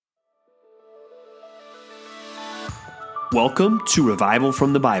Welcome to Revival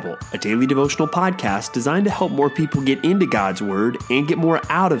from the Bible, a daily devotional podcast designed to help more people get into God's Word and get more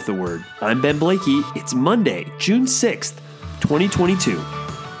out of the Word. I'm Ben Blakey. It's Monday, June 6th, 2022.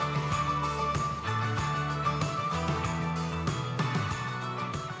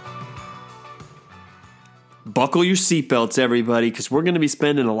 Buckle your seatbelts, everybody, because we're going to be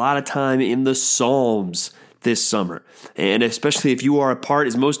spending a lot of time in the Psalms this summer. And especially if you are a part,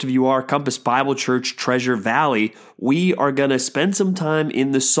 as most of you are, Compass Bible Church, Treasure Valley, we are going to spend some time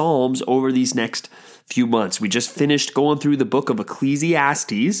in the Psalms over these next few months. We just finished going through the book of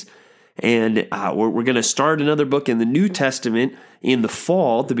Ecclesiastes, and we're going to start another book in the New Testament in the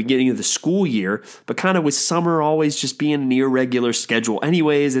fall, at the beginning of the school year, but kind of with summer always just being an irregular schedule.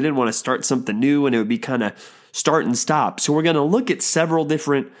 Anyways, I didn't want to start something new, and it would be kind of start and stop. So we're going to look at several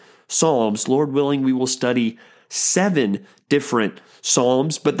different Psalms. Lord willing, we will study 7 different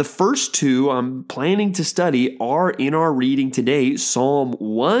Psalms, but the first 2 I'm planning to study are in our reading today, Psalm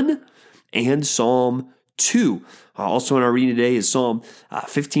 1 and Psalm 2. Also in our reading today is Psalm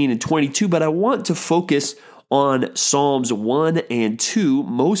 15 and 22, but I want to focus on Psalms 1 and 2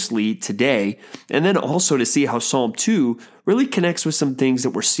 mostly today, and then also to see how Psalm 2 really connects with some things that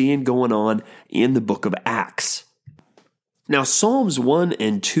we're seeing going on in the book of Acts. Now, Psalms 1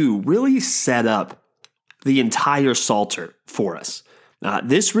 and 2 really set up the entire Psalter for us.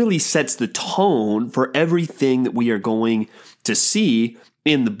 This really sets the tone for everything that we are going to see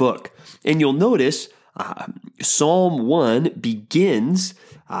in the book. And you'll notice Psalm 1 begins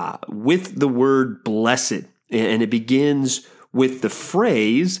with the word blessed, and it begins with the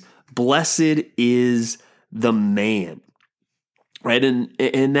phrase, "Blessed is the man." Right,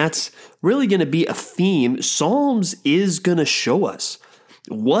 and that's really going to be a theme. Psalms is going to show us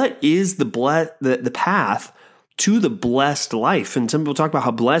what is the path to the blessed life. And some people talk about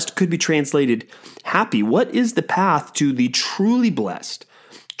how blessed could be translated happy. What is the path to the truly blessed,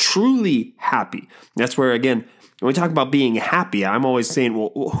 truly happy? That's where, again, when we talk about being happy, I'm always saying,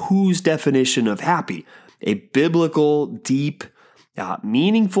 well, whose definition of happy? A biblical, deep,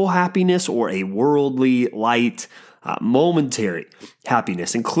 meaningful happiness, or a worldly, light, momentary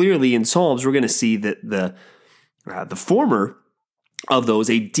happiness? And clearly in Psalms, we're going to see that the former of those,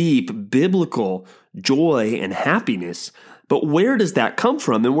 a deep biblical joy and happiness. But where does that come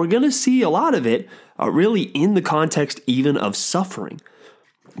from? And we're going to see a lot of it really in the context even of suffering.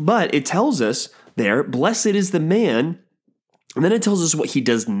 But it tells us there, blessed is the man, and then it tells us what he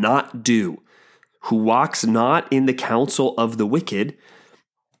does not do, who walks not in the counsel of the wicked,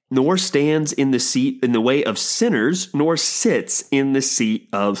 nor stands in the way of sinners, nor sits in the seat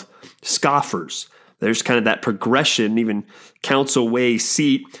of scoffers. There's kind of that progression, even counsel, way,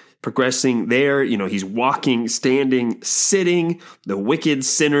 seat, progressing there. You know, he's walking, standing, sitting, the wicked,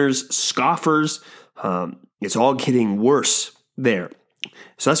 sinners, scoffers. It's all getting worse there.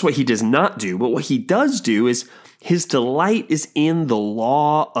 So that's what he does not do. But what he does do is his delight is in the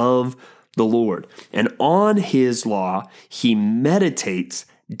law of the Lord. And on his law, he meditates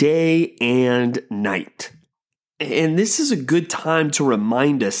day and night. And this is a good time to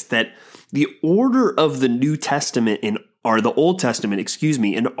remind us that the order of the New Testament the Old Testament,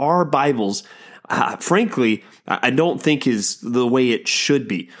 in our Bibles, frankly, I don't think is the way it should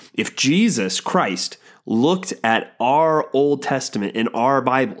be. If Jesus Christ looked at our Old Testament in our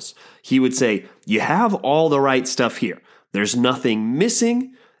Bibles, he would say, you have all the right stuff here. There's nothing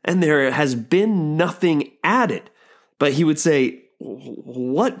missing, and there has been nothing added. But he would say,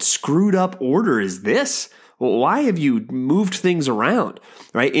 what screwed up order is this? Why have you moved things around,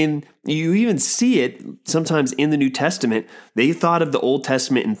 right? And you even see it sometimes in the New Testament. They thought of the Old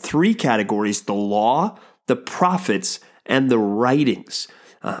Testament in 3 categories: the law, the prophets, and the writings.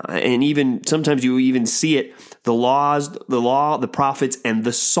 And even sometimes you even see it, the law, the prophets, and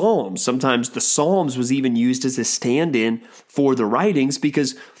the Psalms. Sometimes the Psalms was even used as a stand-in for the writings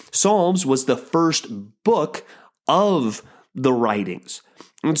because Psalms was the first book of the writings.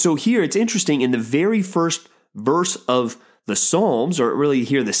 And so here it's interesting, in the very first verse of the Psalms, or really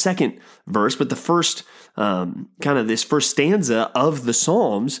here the second verse, but the first this first stanza of the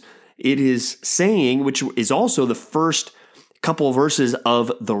Psalms, it is saying, which is also the first couple of verses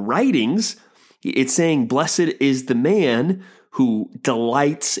of the writings, it's saying, blessed is the man who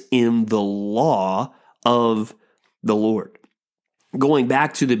delights in the law of the Lord. Going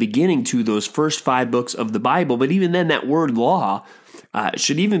back to the beginning, to those first 5 books of the Bible, but even then that word law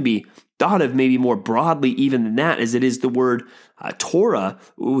should even be thought of maybe more broadly even than that, as it is the word Torah,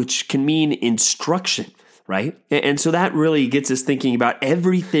 which can mean instruction, right? And so that really gets us thinking about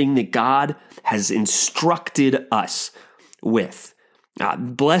everything that God has instructed us with.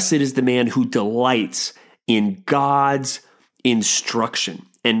 Blessed is the man who delights in God's instruction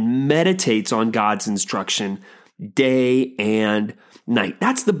and meditates on God's instruction day and night.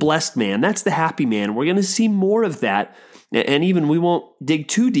 That's the blessed man. That's the happy man. We're going to see more of that. And even we won't dig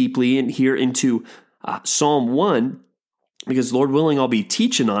too deeply in here into Psalm 1, because Lord willing, I'll be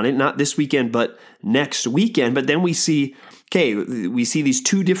teaching on it, not this weekend, but next weekend. But then we see these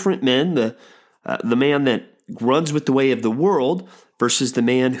two different men, the man that runs with the way of the world versus the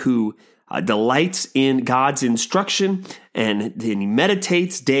man who delights in God's instruction and then he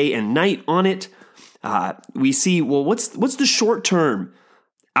meditates day and night on it. We see, well, what's the short-term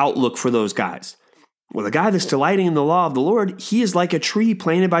outlook for those guys? Well, the guy that's delighting in the law of the Lord, he is like a tree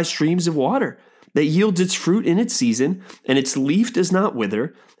planted by streams of water that yields its fruit in its season, and its leaf does not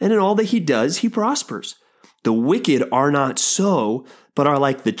wither, and in all that he does, he prospers. The wicked are not so, but are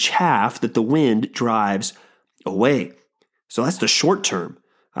like the chaff that the wind drives away. So that's the short term.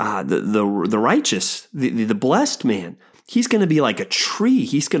 The righteous, the blessed man, he's going to be like a tree.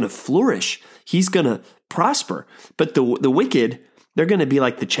 He's going to flourish. He's going to prosper. But the wicked, they're going to be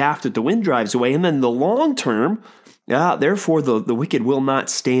like the chaff that the wind drives away. And then the long term, therefore the wicked will not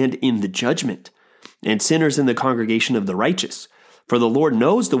stand in the judgment, and sinners in the congregation of the righteous. For the Lord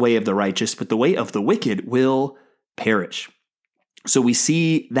knows the way of the righteous, but the way of the wicked will perish. So we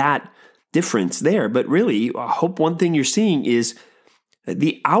see that difference there. But really, I hope one thing you're seeing is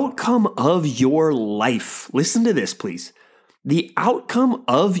the outcome of your life. Listen to this, please. The outcome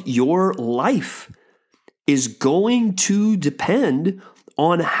of your life is going to depend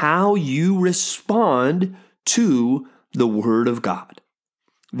on how you respond to the Word of God.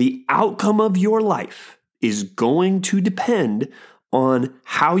 The outcome of your life is going to depend on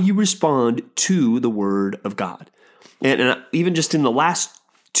how you respond to the Word of God. And even just in the last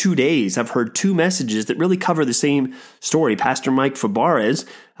 2 days, I've heard two messages that really cover the same story. Pastor Mike Fabarez,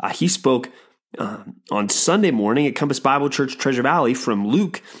 he spoke on Sunday morning at Compass Bible Church, Treasure Valley, from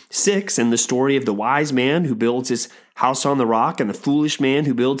Luke 6 and the story of the wise man who builds his house on the rock and the foolish man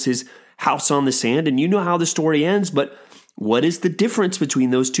who builds his house on the sand. And you know how the story ends, but what is the difference between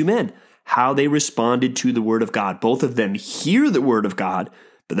those two men? How they responded to the Word of God. Both of them hear the Word of God,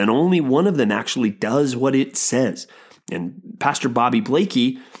 but then only one of them actually does what it says. And Pastor Bobby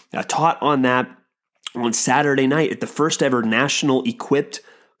Blakey taught on that on Saturday night at the first ever National Equipped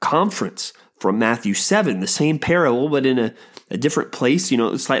Conference from Matthew 7, the same parable, but in a different place,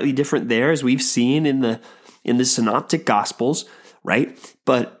 slightly different there, as we've seen in the Synoptic Gospels, right?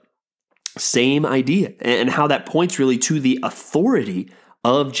 But same idea, and how that points really to the authority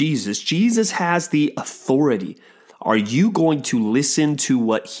of Jesus. Jesus has the authority. Are you going to listen to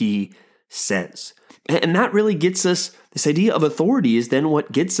what he says? And that really gets us, this idea of authority is then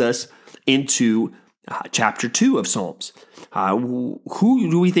what gets us into chapter 2 of Psalms. Who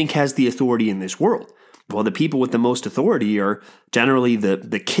do we think has the authority in this world? Well, the people with the most authority are generally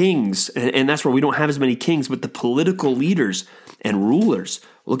the kings, and that's where we don't have as many kings, but the political leaders and rulers.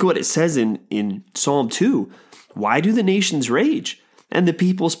 Look at what it says in Psalm 2. Why do the nations rage and the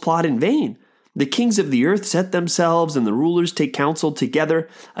peoples plot in vain? The kings of the earth set themselves, and the rulers take counsel together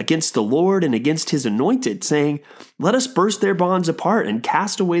against the Lord and against his anointed, saying, let us burst their bonds apart and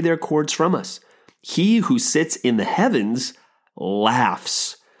cast away their cords from us. He who sits in the heavens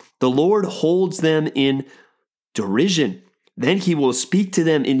laughs. The Lord holds them in derision. Then he will speak to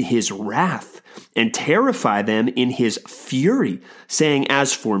them in his wrath and terrify them in his fury, saying,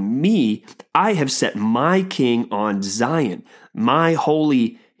 as for me, I have set my king on Zion, my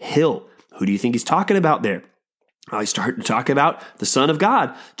holy hill. Who do you think he's talking about there? I start to talk about the Son of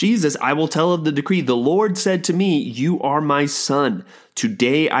God, Jesus. I will tell of the decree. The Lord said to me, you are my son.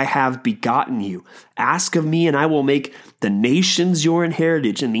 Today I have begotten you. Ask of me, and I will make the nations your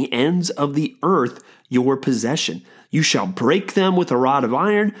inheritance and the ends of the earth your possession. You shall break them with a rod of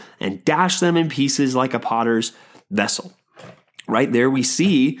iron and dash them in pieces like a potter's vessel. Right there we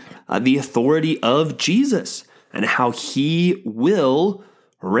see the authority of Jesus and how he will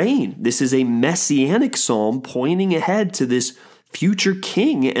reign. This is a messianic psalm pointing ahead to this future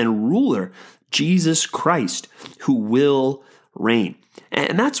king and ruler, Jesus Christ, who will reign.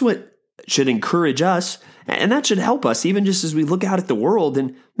 And that's what should encourage us, and that should help us even just as we look out at the world.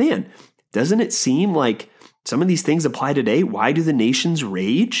 And man, doesn't it seem like some of these things apply today? Why do the nations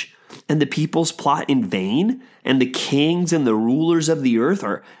rage and the peoples plot in vain? And the kings and the rulers of the earth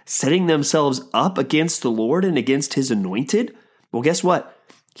are setting themselves up against the Lord and against his anointed? Well, guess what?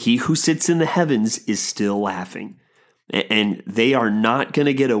 He who sits in the heavens is still laughing, and they are not going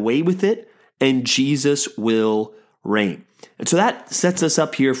to get away with it, and Jesus will reign. And so that sets us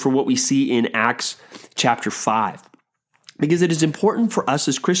up here for what we see in Acts chapter 5. because it is important for us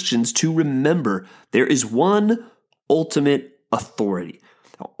as Christians to remember there is one ultimate authority.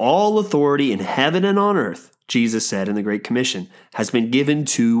 All authority in heaven and on earth, Jesus said in the Great Commission, has been given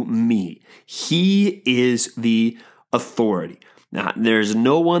to me. He is the authority. Now, there's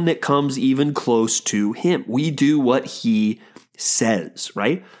no one that comes even close to him. We do what he says,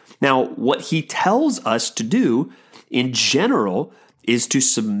 right? Now, what he tells us to do in general is to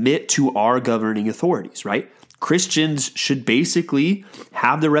submit to our governing authorities, right? Christians should basically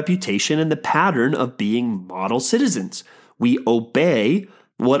have the reputation and the pattern of being model citizens. We obey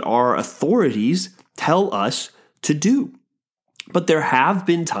what our authorities tell us to do. But there have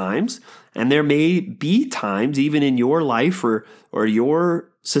been times, and there may be times even in your life or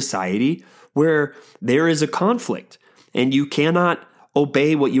your society, where there is a conflict and you cannot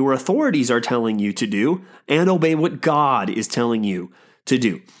obey what your authorities are telling you to do and obey what God is telling you to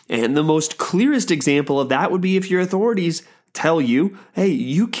do. And the most clearest example of that would be if your authorities tell you, hey,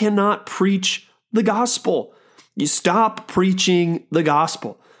 you cannot preach the gospel. You stop preaching the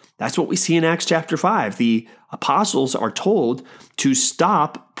gospel. That's what we see in Acts chapter 5. The apostles are told to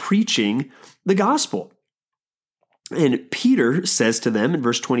stop preaching the gospel. And Peter says to them in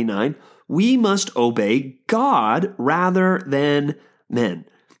verse 29, we must obey God rather than men.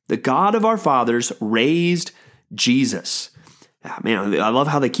 The God of our fathers raised Jesus. Man, I love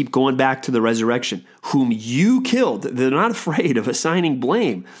how they keep going back to the resurrection. Whom you killed. They're not afraid of assigning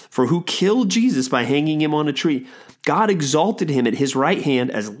blame for who killed Jesus by hanging him on a tree. God exalted him at his right hand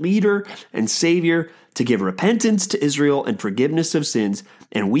as leader and savior to give repentance to Israel and forgiveness of sins.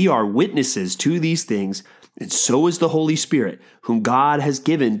 And we are witnesses to these things. And so is the Holy Spirit, whom God has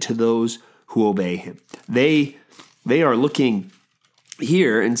given to those who obey him. They are looking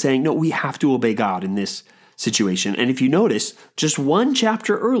here and saying, no, we have to obey God in this situation. And if you notice, just one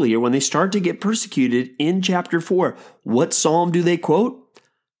chapter earlier, when they start to get persecuted in chapter 4, what psalm do they quote?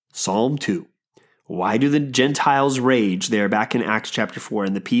 Psalm 2. Why do the Gentiles rage there back in Acts chapter 4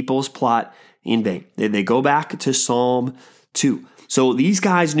 and the peoples plot in vain? They go back to Psalm 2. So these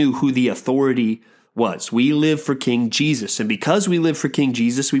guys knew who the authority was. We live for King Jesus. And because we live for King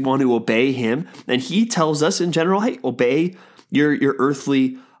Jesus, we want to obey him. And he tells us in general, hey, obey your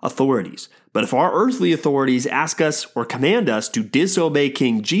earthly authorities. But if our earthly authorities ask us or command us to disobey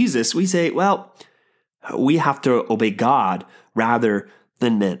King Jesus, we say, well, we have to obey God rather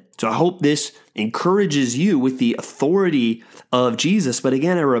than men. So I hope this encourages you with the authority of Jesus. But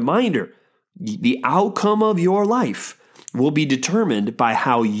again, a reminder, the outcome of your life will be determined by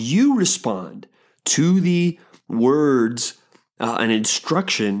how you respond to the words and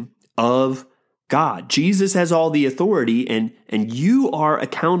instruction of God. Jesus has all the authority, and you are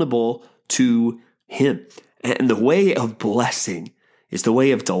accountable to him. And the way of blessing is the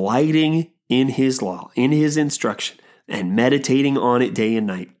way of delighting in his law, in his instruction, and meditating on it day and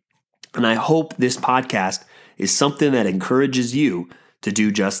night. And I hope this podcast is something that encourages you to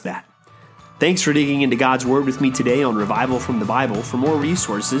do just that. Thanks for digging into God's Word with me today on Revival from the Bible. For more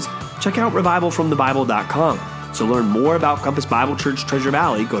resources, check out revivalfromthebible.com. To learn more about Compass Bible Church Treasure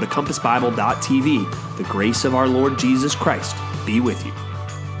Valley, go to compassbible.tv. The grace of our Lord Jesus Christ be with you.